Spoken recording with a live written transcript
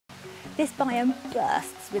This biome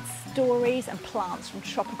bursts with stories and plants from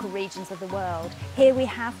tropical regions of the world. Here we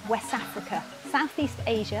have West Africa, Southeast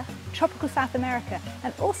Asia, tropical South America,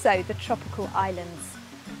 and also the tropical islands.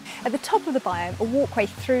 At the top of the biome, a walkway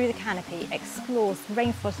through the canopy explores the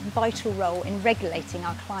rainforest's vital role in regulating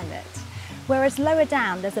our climate, whereas lower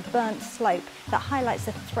down there's a burnt slope that highlights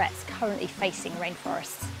the threats currently facing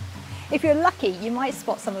rainforests. If you're lucky, you might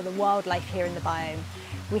spot some of the wildlife here in the biome.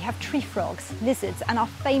 We have tree frogs, lizards, and our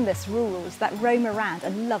famous rurals that roam around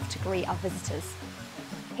and love to greet our visitors.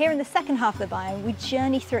 Here in the second half of the biome, we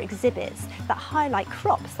journey through exhibits that highlight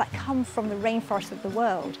crops that come from the rainforests of the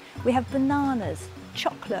world. We have bananas,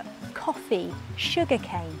 chocolate, coffee,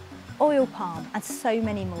 sugarcane, oil palm, and so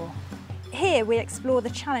many more. Here we explore the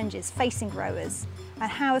challenges facing growers and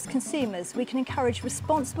how as consumers we can encourage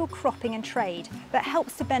responsible cropping and trade that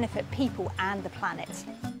helps to benefit people and the planet.